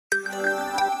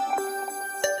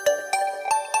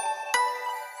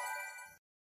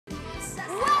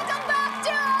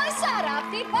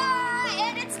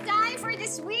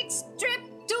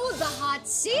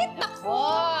Nako,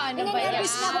 ano ba yan?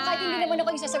 Nervous na ako kahit hindi naman ako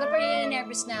yung sasagot, pero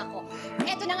nervous na ako.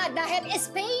 Eto na nga, dahil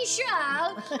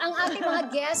special ang ating mga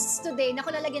guests today, naku,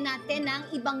 lalagyan natin ng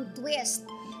ibang twist.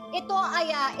 Ito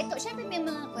ay, syempre may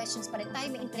mga questions pa rin tayo,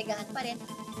 may intrigahan pa rin.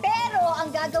 Pero ang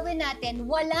gagawin natin,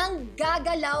 walang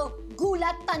gagalaw,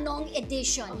 gulat tanong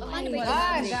edition. Paano ba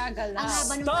ito? Gagalaw. Ang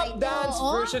haba ng Stop title. dance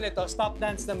version ito. Stop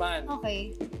dance naman.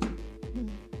 Okay.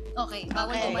 Okay,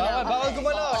 bawal gumalaw. Bawal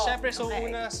gumalaw. Siyempre, so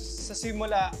una sa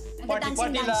simula,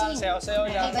 party-party lang,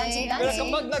 sayaw-sayaw lang. Pero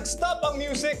kapag nag-stop ang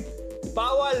music,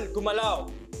 bawal gumalaw.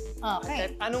 Okay.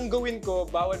 At anong gawin ko,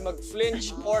 bawal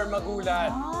mag-flinch or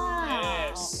magulat.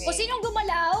 Yes. O sinong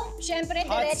gumalaw? Siyempre,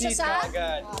 diretso Hotseat sa... na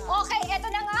agad. Okay, eto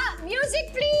na nga.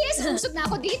 Music, please! Usog na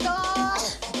ako dito.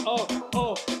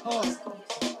 Oh.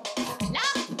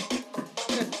 Lang!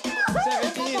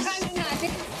 70s. Kakanin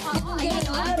natin. Ayan,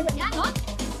 o. Yan, o.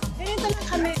 Ganito lang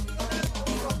kami.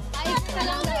 Ay,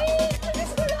 talaga.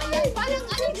 Ayan, parang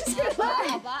ano, Diyos ko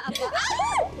naman. Aba.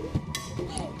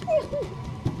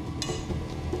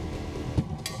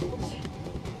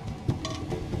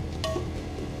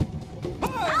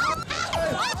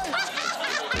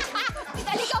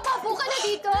 Dali ka pa, buka na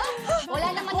dito. Wala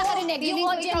naman nakarinig. Yung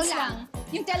audience lang.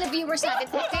 Yung televiewers natin.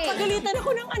 Okay. Pagalitan ako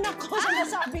ng anak ko,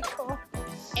 sinasabi ko.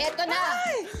 Eto na.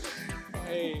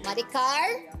 Hey.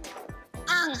 Maricar,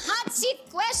 ang hot seat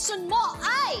question mo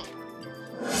ay...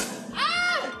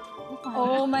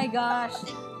 Oh my gosh.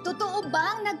 Totoo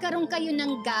bang nagkaroon kayo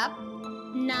ng gap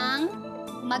ng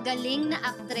magaling na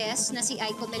aktres na si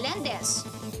Aiko Melendez?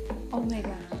 Oh my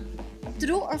God.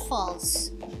 True or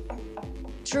false?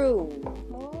 True.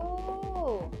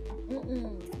 Oh.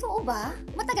 Totoo ba?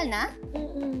 Matagal na?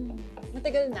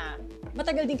 Matagal na.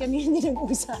 Matagal din kami hindi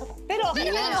nag-usap. Pero okay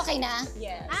Pero na. okay na?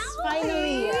 Yes. Okay.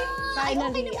 Finally. Ay, okay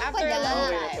Finally. naman After a pala.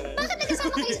 long time. Bakit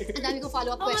nagkasama kayo? Ang dami kong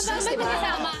follow-up questions, bakit di ba?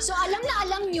 nagkasama? So alam na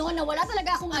alam nyo na wala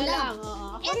talaga akong alam.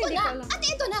 Ako Eto hindi na. ko alam. At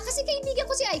eto na, kasi kaibigan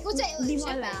ko si Aiko. Hindi mo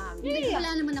Siyempre, alam. Wala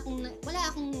naman akong,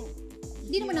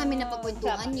 hindi naman namin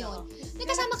napagkwentuhan yun.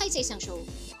 Nagkasama kayo sa isang show?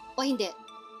 O hindi?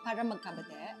 Para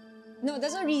magkabate? No,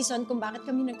 that's a reason kung bakit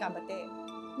kami nagkabate.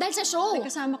 Dahil sa show?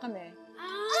 Nagkasama kami.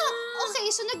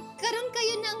 Okay, so nagkaroon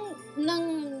kayo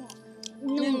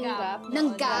ng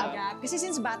gap. Kasi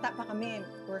since bata pa kami,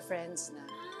 we're friends na.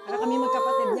 Para kami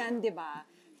magkapatid niyan, di ba?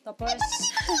 Tapos...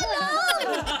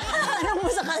 alam mo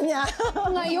sa kanya.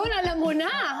 Ngayon, alam mo na.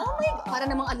 Oh my God. Para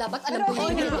namang alabat, alam ko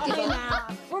yun. Okay na.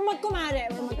 We're magkumare.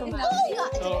 Oh my God.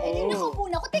 Nakaupo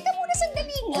na ako. Teka muna,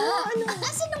 sandali nga.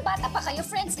 Kasi nung bata pa kayo,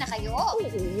 friends na kayo.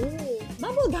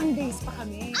 Bubblegum days pa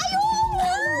kami.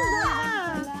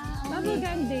 Ayun!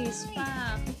 Bubblegum days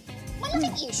pa.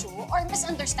 Malaking issue or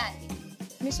misunderstanding?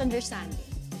 Misunderstanding.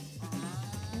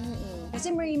 Kasi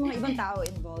may mga ibang tao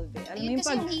involved eh. Alam mo Ayun, yung kasi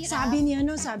pag yung hirap. sabi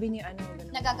ni ano. Ganun.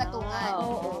 Nagagatungan.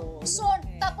 Oo. So,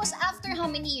 tapos after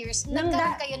how many years,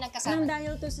 nagkaroon kayo nagkasama? Nang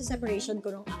dahil to sa separation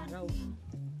ko nung araw.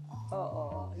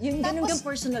 Oo. Yung ganun yung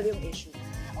personal yung issue.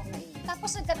 Okay.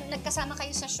 Tapos nagkasama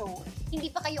kayo sa show,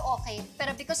 hindi pa kayo okay,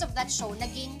 pero because of that show,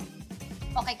 naging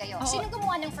okay kayo. Oo. Sino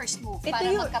gumawa ng first move para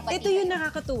magkapatid Ito yung kayo?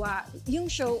 nakakatuwa. Yung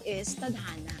show is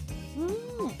Tadhana.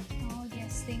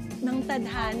 Ng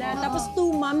Tadhana. Tapos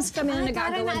 2 moms kami na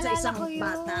nagagawan sa isang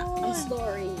bata. Ang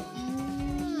story.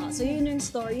 So yun yung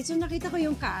story. So nakita ko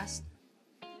yung cast.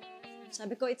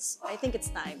 Sabi ko, I think it's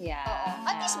time. Yeah.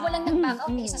 At least walang nag-back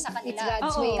out na isa sa kanila. It's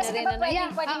God's way Kasi na rin.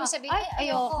 diba pwede mo sabihin, ay,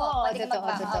 ayoko, pwede ka Totoo,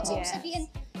 mag-back out. So totoo. sabihin,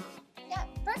 yeah,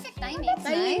 perfect timing.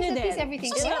 Timing na At din. least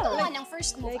everything. So, sino gumawa ng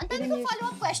first move? Ang dami kong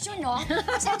follow-up question, no?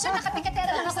 Sensya,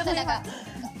 nakapikatera lang ako talaga.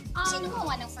 Sino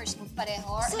gumawa ng first move pareho?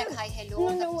 Or nag-hi,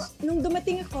 hello? Nung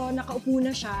dumating ako, nakaupo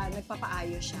na siya,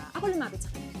 nagpapaayos siya. Ako lumapit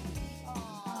sa kanya.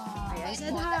 I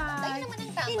said hi. Ayun naman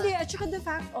ang tama. Hindi, at saka the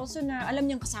fact also na alam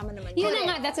niyang kasama naman Yun niya. na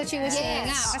nga, that's what she was saying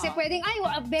nga. Kasi pwedeng, ay,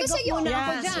 beg off muna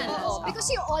ako dyan. Because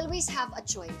you always have a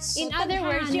choice. In other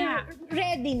words, you're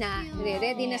ready na.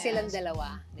 Ready na silang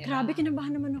dalawa. Grabe,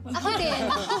 kinabahan naman ako. Ako din.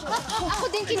 Ako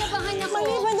din, kinabahan ako.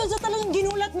 Maliban doon sa talagang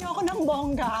ginulat niyo ako ng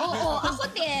bongga. Oo, ako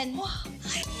din.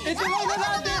 Ito lang na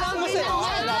natin ang masaya.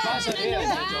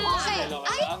 Okay.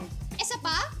 Ay, isa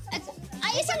pa?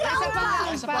 Ay, isang round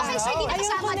pa. Okay, so hindi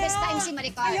nakasama this time si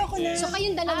Maricar. Ayoko na. So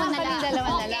kayong dalawa na lang.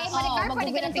 Okay, Maricar, pwede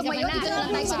ka nang tumayo. Dito na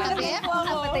lang tayo sa tabi.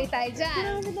 Patay tayo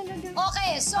dyan. Okay,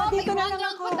 so may one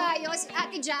round pa tayo. Si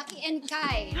Ate Jackie and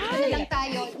Kai. Dito na lang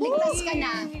tayo. Ligtas ka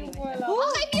na.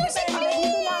 Okay, music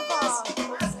please!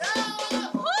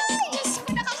 Hoy! Diyos ko,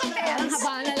 nakakapera. Ang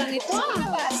haba na lang ito.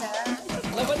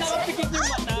 Laban nakapikit yung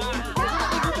mata.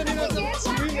 Nakapikit na nila sa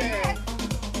screen eh.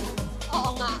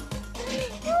 Oo nga.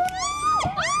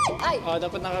 Ay!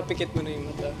 Dapat nakapikit mo na yung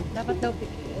mata. Dapat daw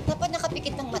pikit. Dapat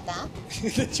Pikit ng mata?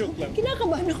 Joke lang.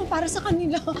 Kinakabahan ako para sa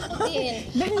kanila. Din.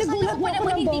 Dahil nagulat mo ako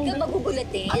naman ng hindi ka bongga.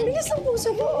 magugulatin. Ang bilis ng puso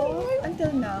ko.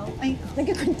 Until now. Ay,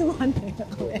 nagkakwentuhan na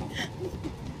ako eh.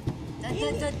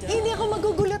 Hindi ako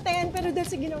magugulatin, pero dahil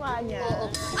sa ginawa niya. Oo.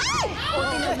 Ay! O,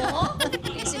 tinan mo?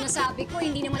 Eh, sinasabi ko,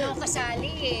 hindi naman ako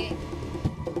kasali eh.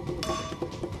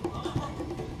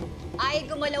 Ay,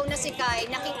 gumalaw na si Kai.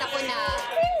 Nakita ko na.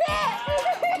 Hindi!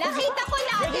 Nakita ko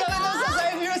na, di ba? Sa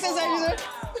side view, sa side view.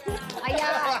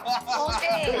 Ayan.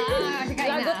 Okay.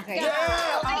 Lagot ka.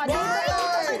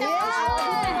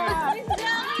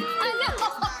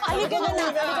 Halika na na,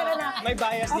 halika na na. May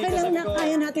bias Okay dito, lang sabi na, ko.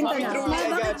 kaya natin Mami, to na. truly, I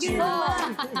got you.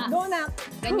 Donut.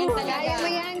 Ganyan talaga. Kaya mo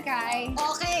yan, Kai.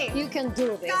 Okay. You can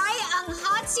do this. Kai, ang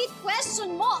hot seat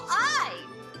question mo ay...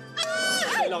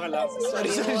 Loka lang. Sorry.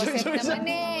 Naman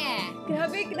eh.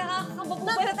 Grabe,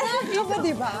 nakakabagbalat. Ano ba,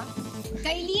 di ba?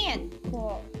 Kyline,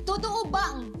 Po. totoo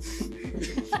bang?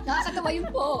 Nakakatawa yung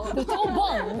po. Totoo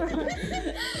bang?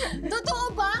 Totoo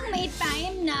bang may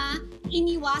time na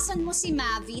iniwasan mo si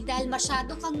Mavy dahil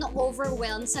masyado kang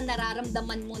na-overwhelmed sa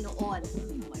nararamdaman mo noon?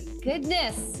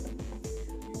 Goodness.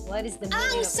 What is the meaning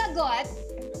Ang of sagot,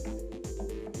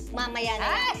 mamaya na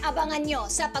yan. Abangan nyo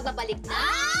sa pagbabalik na...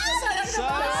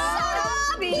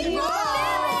 Sarap! Diba?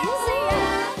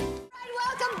 And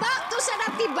welcome back to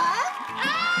Sarap, diba?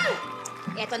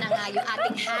 Ito na nga yung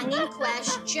ating hanging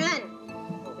question.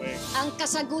 Okay. Ang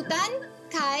kasagutan,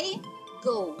 Kai,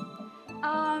 go.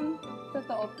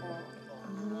 Totoo po.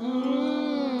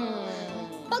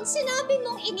 Pag sinabi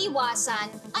mong iniwasan,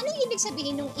 anong ibig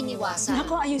sabihin ng iniwasan?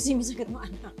 Naku, ayusin mo sagot mo,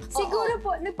 anak. Siguro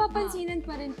po, nagpapansinan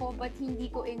pa rin po, but hindi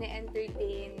ko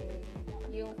ine-entertain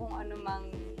yung kung ano mang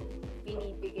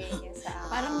binibigay niya sa akin.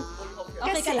 Parang,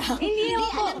 okay ka lang. Hindi Hindi,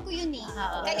 ako. alam ko yun eh.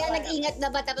 Kaya nag-ingat na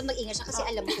ba dapat mag-ingat siya kasi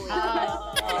alam ko eh.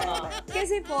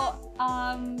 Kasi po,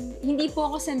 hindi po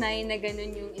ako sanay na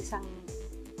ganun yung isang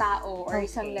tao or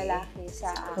isang lalaki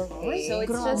sa akin. Okay. So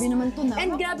it's Grabe just, naman to na.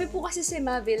 and grabe po kasi si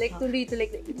Mavy, like tuloy-tuloy,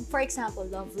 for example,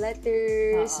 love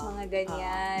letters, mga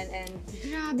ganyan. And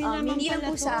Grabe naman hindi lang pala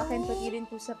po to. sa akin, pati rin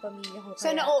po sa pamilya ko.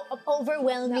 So,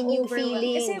 na-overwhelming yung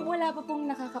feeling. Kasi wala pa pong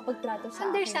nakakapagtrato sa akin.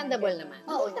 Understandable naman.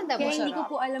 Oo, Understandable. Kaya hindi ko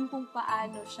po alam kung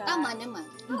paano siya Tama naman.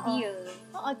 i-deal.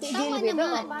 Oo, to Tama deal with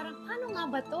naman. it. Parang, paano nga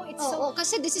ba to? It's Oo,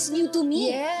 kasi this is new to me.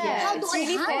 Yes. How do It's I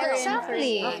really handle? fair.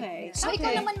 Exactly. Okay. So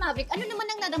ikaw naman, Maverick, ano naman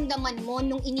ang naramdaman mo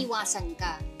nung iniwasan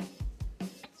ka?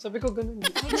 Sabi ko ganun.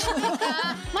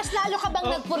 Mas lalo ka bang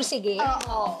nagpursige?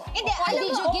 Oo. Hindi, Or alam did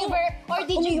mo, you give her, or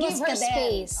did you umiwas give her ka din.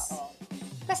 space?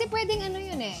 Kasi pwedeng ano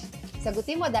yun eh.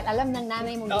 Sagutin mo dahil alam ng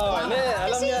nanay mo. Oo, hindi. Alam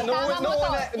Kasi niya, nung tama mo to.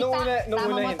 nung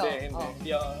Tama mo una, to. hindi. Oh.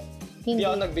 Hindi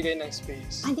ako nagbigay ng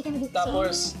space. Hindi ka nabigay.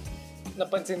 Tapos,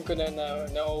 napansin ko na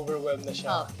na-overwhelm na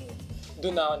siya. Okay.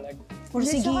 Doon na ako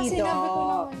Porsigido. Sinabi ko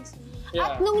naman Yeah.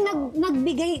 At nung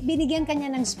binigyan ka niya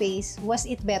ng space, was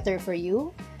it better for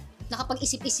you?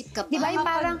 nakapag-isip-isip ka pa. Di ba yung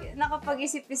parang,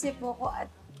 nakapag-isip-isip po ko at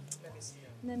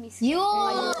na-miss ko.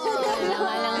 yun!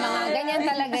 Mga ganyan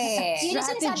talaga eh. Yun ang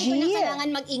sinasabi ko na kailangan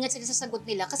mag-ingat sila sa sagot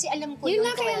nila kasi alam ko Yun yung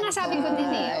nga kaya kwento. nasabi ko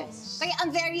din eh. Kaya I'm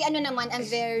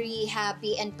very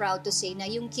happy and proud to say na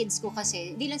yung kids ko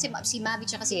kasi, di lang si Mavy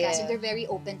tsaka si Cassie, they're very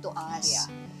open to us. Yeah.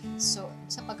 So,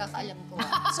 sa pagkakaalam ko.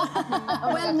 So,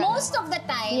 well, most of the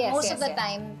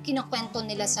time, kinukwento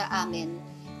nila sa amin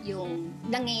yung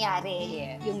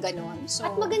nangyayari, yung ganon. So,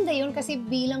 At maganda yun kasi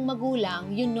bilang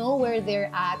magulang, you know where they're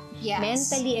at, Yes.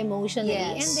 mentally, emotionally,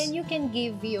 Yes. and then you can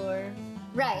give your...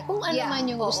 right. Kung ano man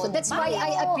yung gusto mo. That's why I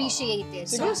Pareho. appreciate it.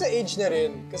 Siguro sa age na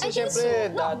rin. Kasi I think syempre,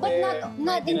 so. No, dati, but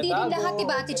not hindi rin tinatago. lahat,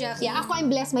 diba, Ate Jackie? Yeah, ako I'm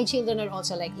blessed. My children are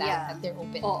also like that. Yeah. At they're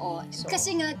open. Oo. So,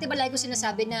 Kasi nga, diba, lagi ko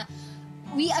sinasabi na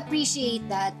we appreciate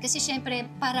that kasi syempre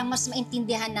para mas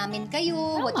maintindihan namin kayo,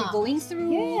 what you're going through.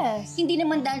 Yes. Hindi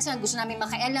naman dahil sa gusto namin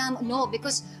makialam. No,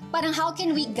 because parang how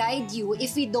can we guide you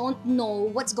if we don't know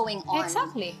what's going on?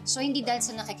 Exactly. So hindi dahil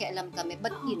sa nakikialam kami.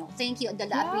 But you know, thank you.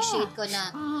 Appreciate ko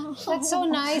na That's so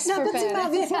nice for Dapat si parents.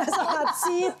 Mavy nasa hot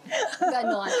seat.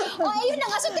 ganon. Ayun na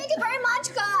nga. So thank you very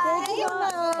much, Kai. Okay, ako na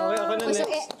So,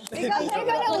 next. ikaw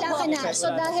na wala ka na. So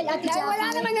dahil Ate Jackie, wala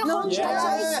naman akong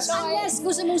Yes! unless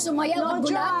gusto mong sumayaw at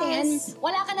gulatin,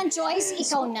 wala ka ng choice,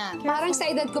 ikaw na. Parang sa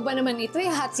edad ko ba naman ito,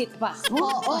 hot seat pa.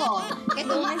 Oo.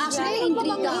 Ito nga, actually, Meron pa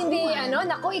intriga. bang hindi,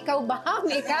 naku, ikaw ba?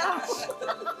 Ikaw.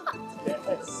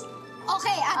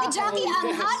 Okay, Ate Jackie, ang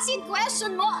hot seat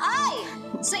question mo ay,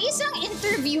 sa isang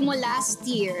interview mo last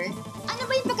year, ano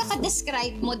ba yung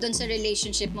pagkakadescribe mo dun sa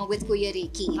relationship mo with Kuya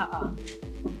Ricky? Oo.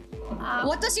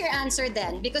 What was your answer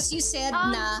then? Because you said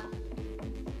na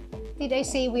Did I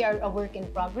say we are a work in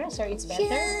progress or it's better?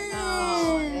 Yes.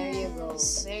 Oh, there you go.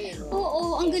 There you go. Oo,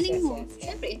 ang galing Yes, mo. yes, yes.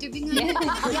 Siyempre, interview nga.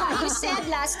 Yeah, you said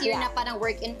last year na parang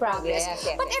work in progress. Yes,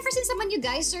 yes, But yes. ever since naman you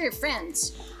guys are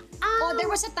friends, o there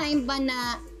was a time ba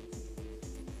na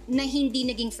hindi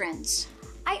naging friends?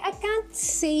 I can't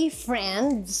say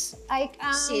friends.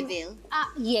 Civil?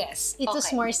 Yes, it was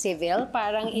Okay. more civil.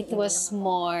 Parang it was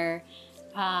more,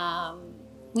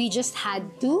 we just had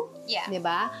to, Yeah.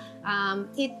 diba?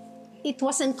 It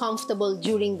wasn't comfortable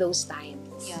during those times.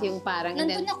 Yeah. Yung parang,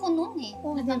 Nandun ako noon eh.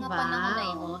 Oh, Nandun diba? nga panahon na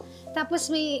yun. Oo. Tapos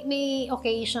may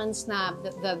occasions na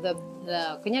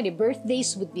kunyari,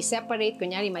 birthdays would be separate.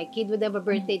 Kunyari, my kid would have a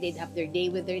birthday, they'd have their day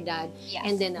with their dad. Yeah.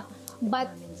 And then, but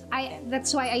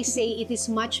that's why I say it is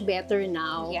much better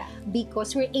now Yeah.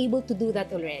 because we're able to do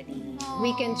that already.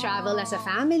 We can travel as a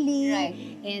family. Right.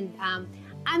 And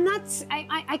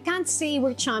I can't say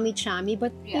we're chummy,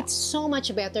 but Yeah. it's so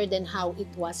much better than how it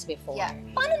was before. Yeah.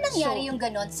 Paano nangyari So- yung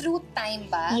ganon? Through time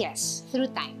ba? Yes,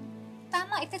 through time.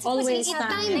 Tama. If it's Always it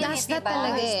time. Time does that diba?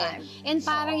 talaga Always eh. time. And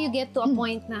parang you get to a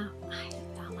point na, ay,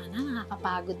 tama na,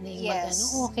 nakakapagod na yung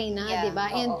Yes. okay na, Yeah. di ba?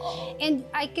 Oo, oo. And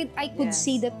I could Yes.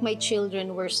 see that my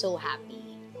children were so happy.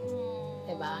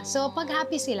 Di ba? So pag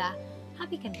happy sila,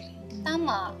 happy ka na rin.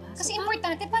 Tama. Kasi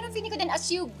importante, parang feeling ko din as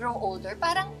you grow older,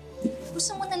 parang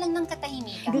gusto mo na lang ng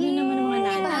katahimikan. Ganun naman ang mga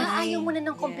Diba? nanay. Ayaw mo na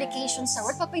ng complications sa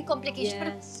work. Pag may complication,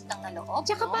 parang Yes. utang na loob.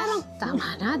 Tsaka no? parang, tama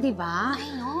na, di ba? I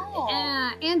know.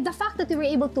 And the fact that we were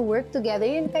able to work together,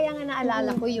 yun kaya nga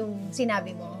naalala ko yung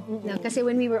sinabi mo. Na, kasi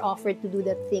when we were offered to do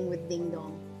that thing with Ding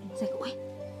Dong, it's like, uy,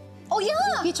 Oh, yeah!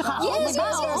 okay, tsaka ako, Yes, diba?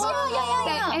 yes, yes, Oo.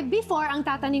 yeah. Eh, before, ang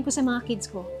tatanin ko sa mga kids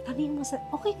ko, tanongin mo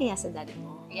okay kaya sa daddy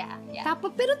mo? Yeah, yeah.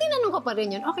 Tapos, pero tinanong ko pa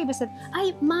rin yun, okay basta,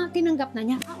 ay, tinanggap na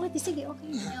niya. Sige,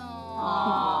 okay na.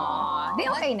 Di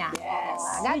okay na. Yes.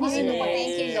 God is Ay, naku, good.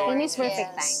 thank you, Lord. In His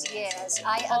perfect Yes, time. Yes,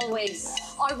 I always.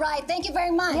 All right, thank you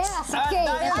very much. Yes, okay.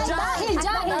 Dahil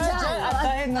dyan. At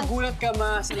dahil nagulat ka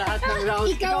ma sa lahat ng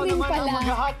rounds, Ikaw rin naman pala. ang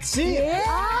mag-hot seat.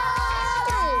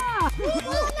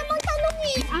 Wala namang tanong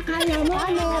eh. Akala mo,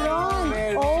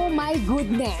 meron. Oh my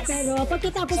goodness. Pero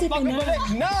pagkatapos Sa ito na, pagbabalik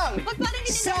ng Ba't parang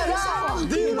hindi Sarap!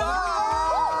 Diba?